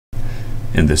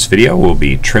In this video we'll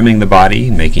be trimming the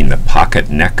body, making the pocket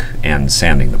neck, and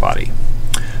sanding the body.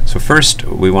 So first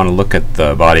we want to look at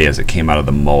the body as it came out of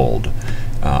the mold.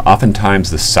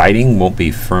 Oftentimes the siding won't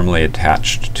be firmly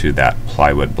attached to that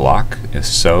plywood block. If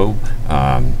so,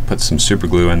 put some super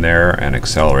glue in there, an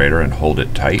accelerator, and hold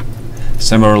it tight.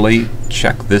 Similarly,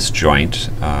 check this joint.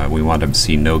 We want to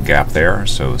see no gap there,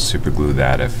 so super glue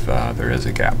that if there is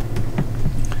a gap.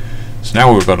 So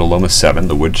now we'll go to Loma 7,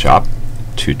 the wood shop,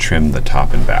 to trim the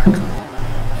top and back.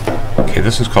 Okay,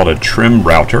 this is called a trim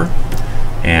router,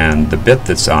 and the bit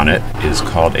that's on it is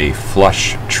called a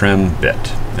flush trim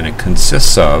bit, and it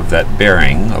consists of that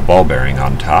bearing, a ball bearing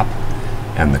on top,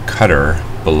 and the cutter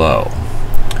below.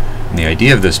 And the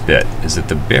idea of this bit is that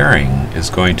the bearing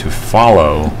is going to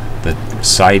follow the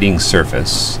siding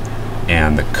surface,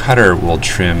 and the cutter will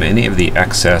trim any of the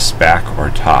excess back or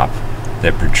top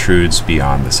that protrudes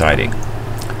beyond the siding.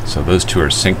 So those two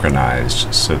are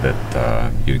synchronized so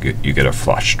that you get a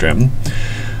flush trim.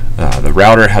 The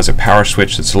router has a power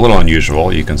switch that's a little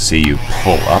unusual. You can see you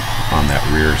pull up on that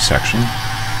rear section,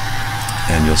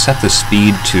 and you'll set the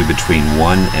speed to between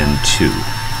 1 and 2.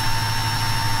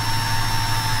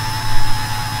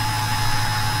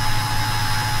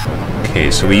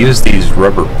 Okay, so we use these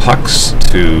rubber pucks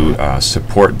to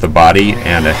support the body,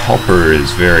 and a helper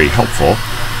is very helpful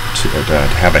to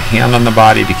have a hand on the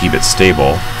body to keep it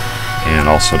stable and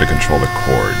also to control the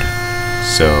cord.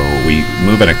 So we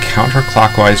move in a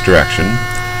counterclockwise direction,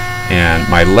 and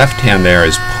my left hand there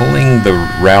is pulling the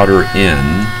router in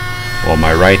while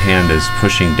my right hand is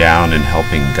pushing down and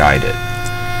helping guide it.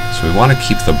 So we want to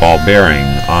keep the ball bearing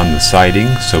on the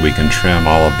siding so we can trim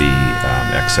all of the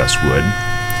excess wood,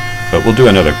 but we'll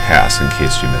do another pass in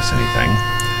case you miss anything.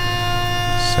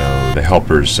 So the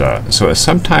helpers, so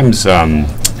sometimes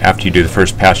after you do the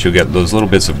first pass you'll get those little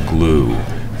bits of glue,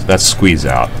 so that's squeeze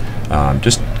out.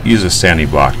 Just use a sanding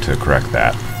block to correct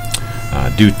that.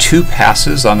 Do 2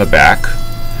 passes on the back,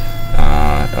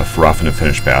 a rough and a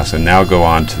finish pass, and now go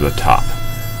on to the top.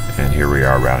 And here we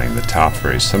are routing the top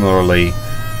very similarly.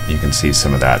 You can see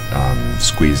some of that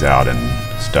squeeze out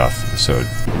and stuff, so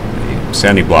a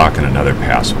sanding block and another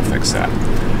pass will fix that.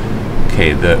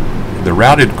 Okay, the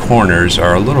routed corners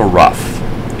are a little rough,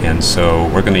 and so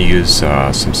we're going to use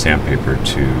some sandpaper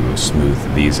to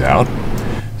smooth these out.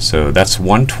 So that's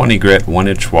 120 grit, 1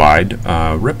 inch wide.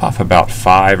 Rip off about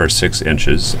 5 or 6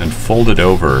 inches and fold it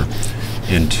over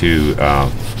into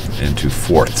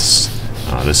fourths.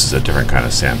 This is a different kind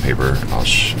of sandpaper,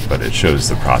 but it shows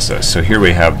the process. So here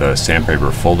we have the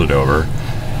sandpaper folded over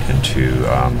into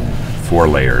 4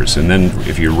 layers, and then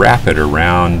if you wrap it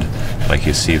around like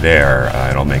you see there,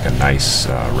 it'll make a nice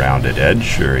rounded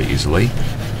edge very easily.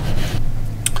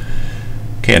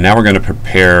 Okay, and now we're going to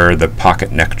prepare the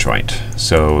pocket neck joint.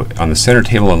 So on the center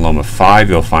table in Loma 5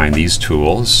 you'll find these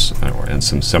tools and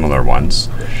some similar ones.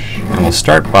 And we'll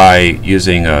start by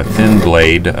using a thin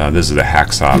blade. This is a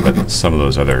hacksaw, but some of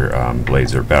those other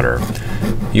blades are better.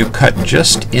 You cut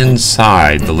just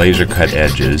inside the laser cut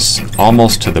edges,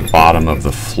 almost to the bottom of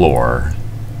the floor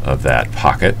of that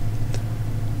pocket.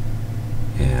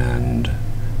 And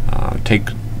take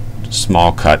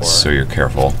small cuts so you're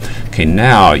careful. Okay,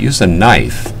 now use a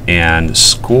knife and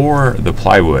score the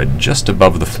plywood just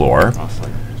above the floor.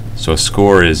 So a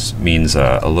score means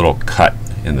a little cut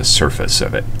in the surface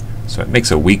of it. So it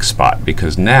makes a weak spot,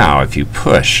 because now if you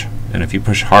push, and if you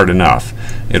push hard enough,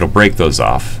 it'll break those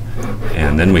off,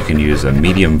 and then we can use a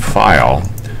medium file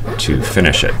to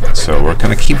finish it. So we're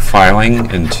going to keep filing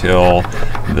until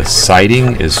the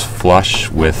siding is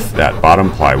flush with that bottom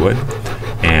plywood,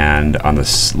 and on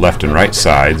the left and right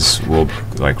sides,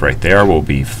 like right there, we'll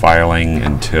be filing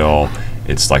until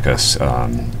it's like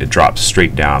it drops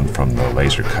straight down from the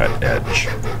laser cut edge.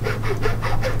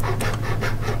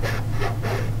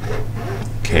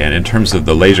 Okay, and in terms of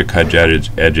the laser cut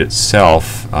edge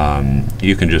itself,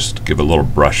 you can just give a little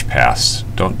brush pass.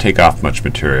 Don't take off much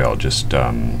material, just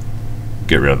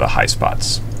get rid of the high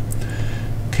spots.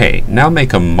 Okay, now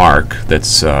make a mark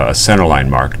that's a centerline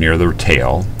mark near the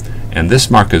tail, and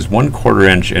this mark is 1/4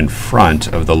 inch in front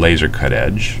of the laser cut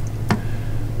edge.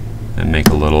 And make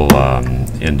a little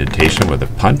indentation with a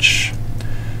punch.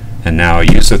 And now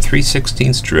use a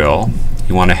 3/16 drill.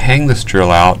 You want to hang this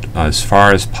drill out as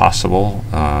far as possible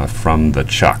from the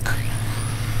chuck.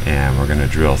 And we're going to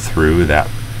drill through that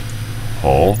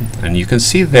hole. And you can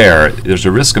see there's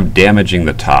a risk of damaging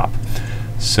the top.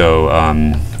 So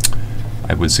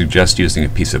I would suggest using a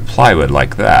piece of plywood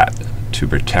like that to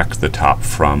protect the top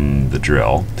from the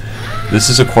drill. This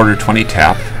is a 1/4-20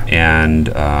 tap, and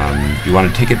you want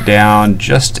to take it down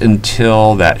just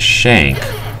until that shank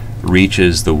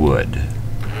reaches the wood.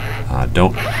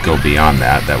 Don't go beyond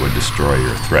that. That would destroy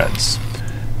your threads.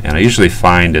 And I usually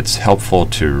find it's helpful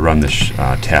to run the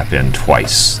tap in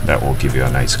twice. That will give you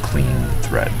a nice clean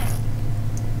thread.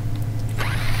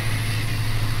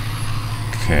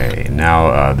 Okay,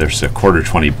 now there's a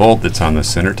 1/4-20 bolt that's on the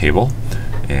center table,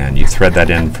 and you thread that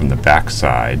in from the back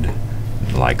side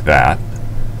like that,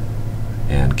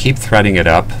 and keep threading it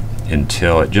up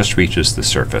until it just reaches the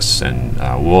surface, and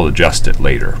we'll adjust it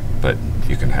later, but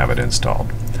you can have it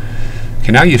installed.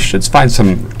 Okay, now you should find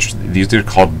these are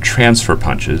called transfer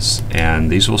punches, and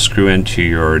these will screw into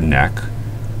your neck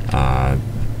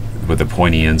with the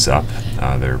pointy ends up.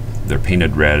 They're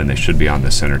painted red, and they should be on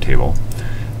the center table.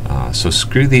 So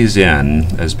screw these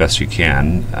in as best you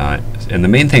can, and the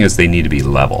main thing is they need to be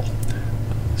level,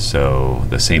 so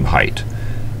the same height.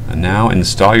 And now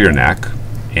install your neck,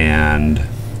 and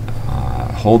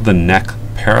hold the neck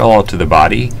parallel to the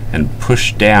body and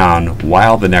push down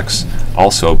while the neck's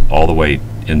also all the way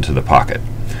into the pocket.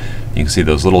 You can see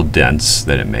those little dents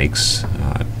that it makes.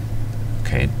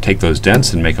 Okay, take those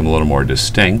dents and make them a little more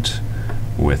distinct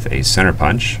with a center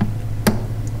punch.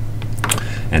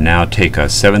 And now take a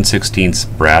 7/16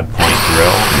 brad point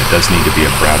drill, and it does need to be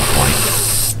a brad point.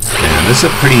 And this is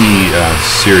a pretty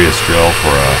serious drill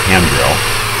for a hand drill.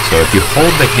 So if you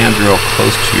hold the hand drill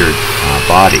close to your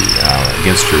body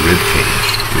against your rib cage,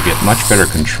 you get much better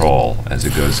control as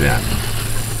it goes in.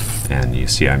 And you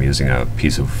see I'm using a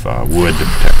piece of wood to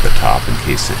protect the top in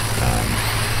case it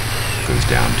goes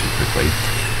down too quickly.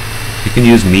 You can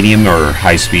use medium or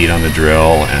high speed on the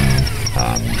drill, and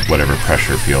whatever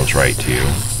pressure feels right to you.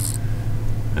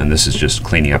 And this is just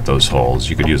cleaning up those holes.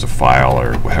 You could use a file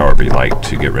or however you like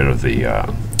to get rid of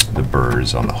the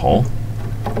burrs on the hole.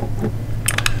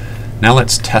 Now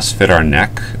let's test fit our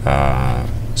neck.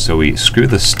 So we screw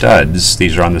the studs,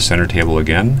 these are on the center table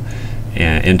again,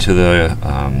 into the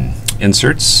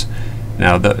inserts.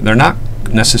 Now they're not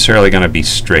necessarily going to be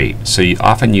straight, so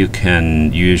often you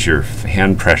can use your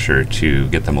hand pressure to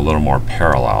get them a little more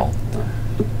parallel,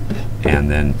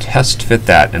 and then test fit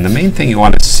that. And the main thing you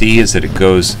want to see is that it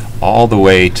goes all the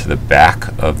way to the back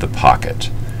of the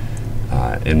pocket.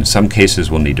 In some cases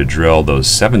we'll need to drill those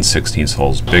 7/16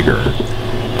 holes bigger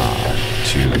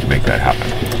to make that happen.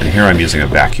 And here I'm using a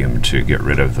vacuum to get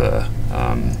rid of the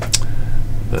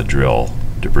drill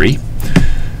debris.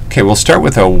 Okay, we'll start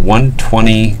with a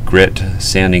 120 grit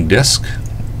sanding disc,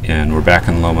 and we're back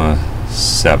in Loma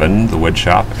 7, the wood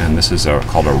shop, and this is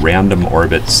called a random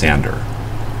orbit sander.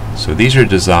 So these are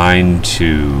designed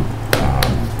to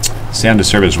sand a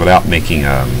surface without making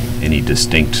any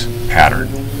distinct pattern.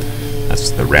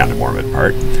 That's the random orbit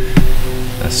part.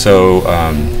 So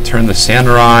turn the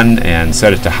sander on and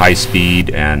set it to high speed,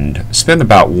 and spend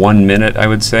about 1 minute, I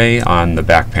would say, on the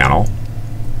back panel.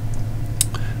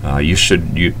 You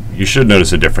should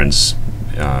notice a difference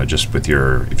just with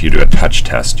if you do a touch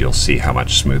test. You'll see how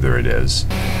much smoother it is,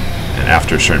 and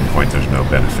after a certain point there's no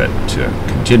benefit to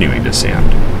continuing to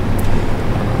sand.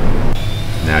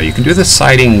 Now you can do the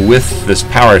siding with this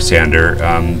power sander,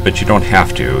 but you don't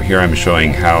have to. Here I'm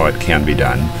showing how it can be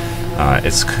done.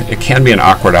 It can be an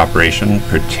awkward operation,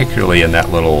 particularly in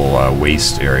that little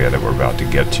waist area that we're about to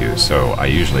get to, so I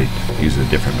usually use a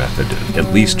different method,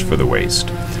 at least for the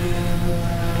waist.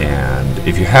 And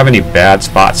if you have any bad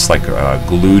spots like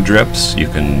glue drips, you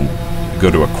can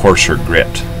go to a coarser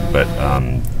grit, but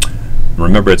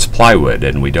remember it's plywood,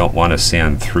 and we don't want to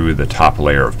sand through the top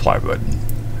layer of plywood.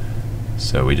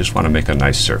 So we just want to make a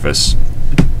nice surface.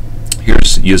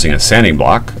 Here's using a sanding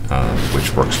block,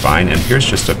 which works fine, and here's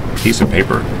just a piece of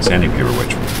paper, sanding paper,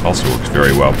 which also works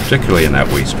very well, particularly in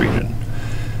that waist region.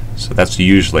 So that's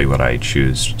usually what I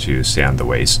choose to sand the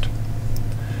waist.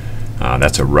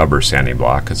 That's a rubber sanding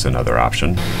block. It's another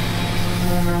option.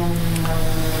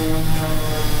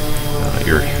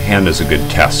 Your hand is a good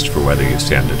test for whether you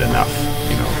sanded enough.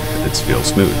 You know, if it feels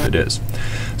smooth, it is.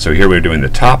 So here we're doing the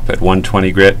top at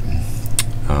 120 grit.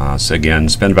 So again,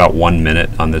 spend about 1 minute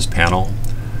on this panel,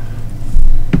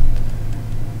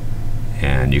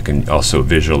 and you can also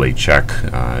visually check,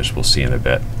 as we'll see in a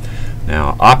bit.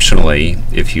 Now optionally,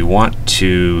 if you want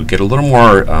to get a little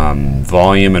more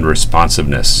volume and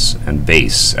responsiveness and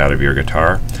bass out of your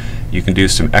guitar, you can do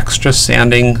some extra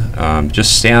sanding.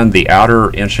 Just sand the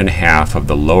outer 1.5 inches of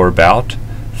the lower bout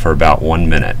for about 1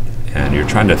 minute, and you're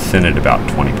trying to thin it about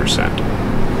 20%.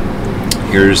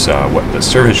 Here's what the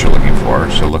surface you're looking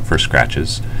for, so look for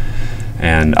scratches.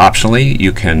 And optionally,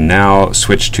 you can now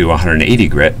switch to 180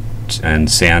 grit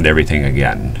and sand everything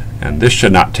again. And this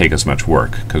should not take as much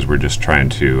work, because we're just trying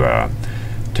to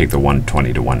take the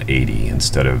 120 to 180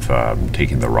 instead of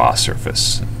taking the raw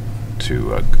surface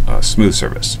to a smooth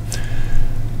surface.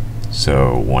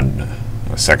 So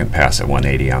a second pass at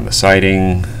 180 on the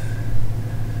siding.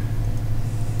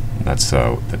 That's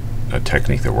a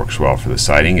technique that works well for the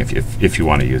siding if you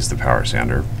want to use the power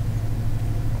sander.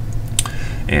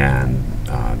 And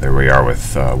there we are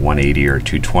with 180 or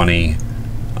 220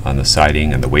 on the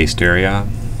siding and the waist area.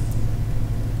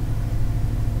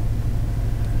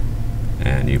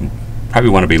 And you probably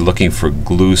want to be looking for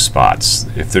glue spots.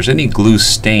 If there's any glue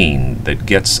stain that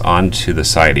gets onto the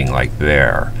siding like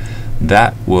there,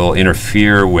 that will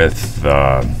interfere with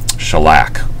the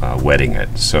shellac wetting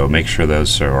it. So make sure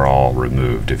those are all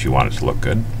removed if you want it to look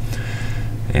good.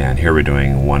 And here we're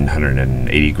doing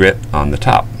 180 grit on the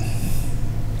top.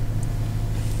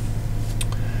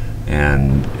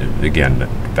 And again,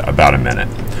 about a minute.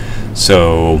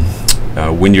 So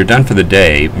when you're done for the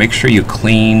day, make sure you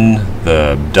clean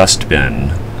the dust bin.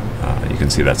 You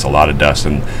can see that's a lot of dust,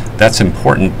 and that's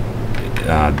important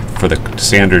for the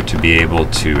sander to be able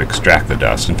to extract the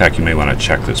dust. In fact, you may want to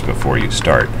check this before you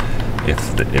start.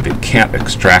 If it can't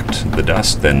extract the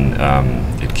dust, then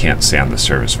it can't sand the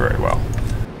surface very well.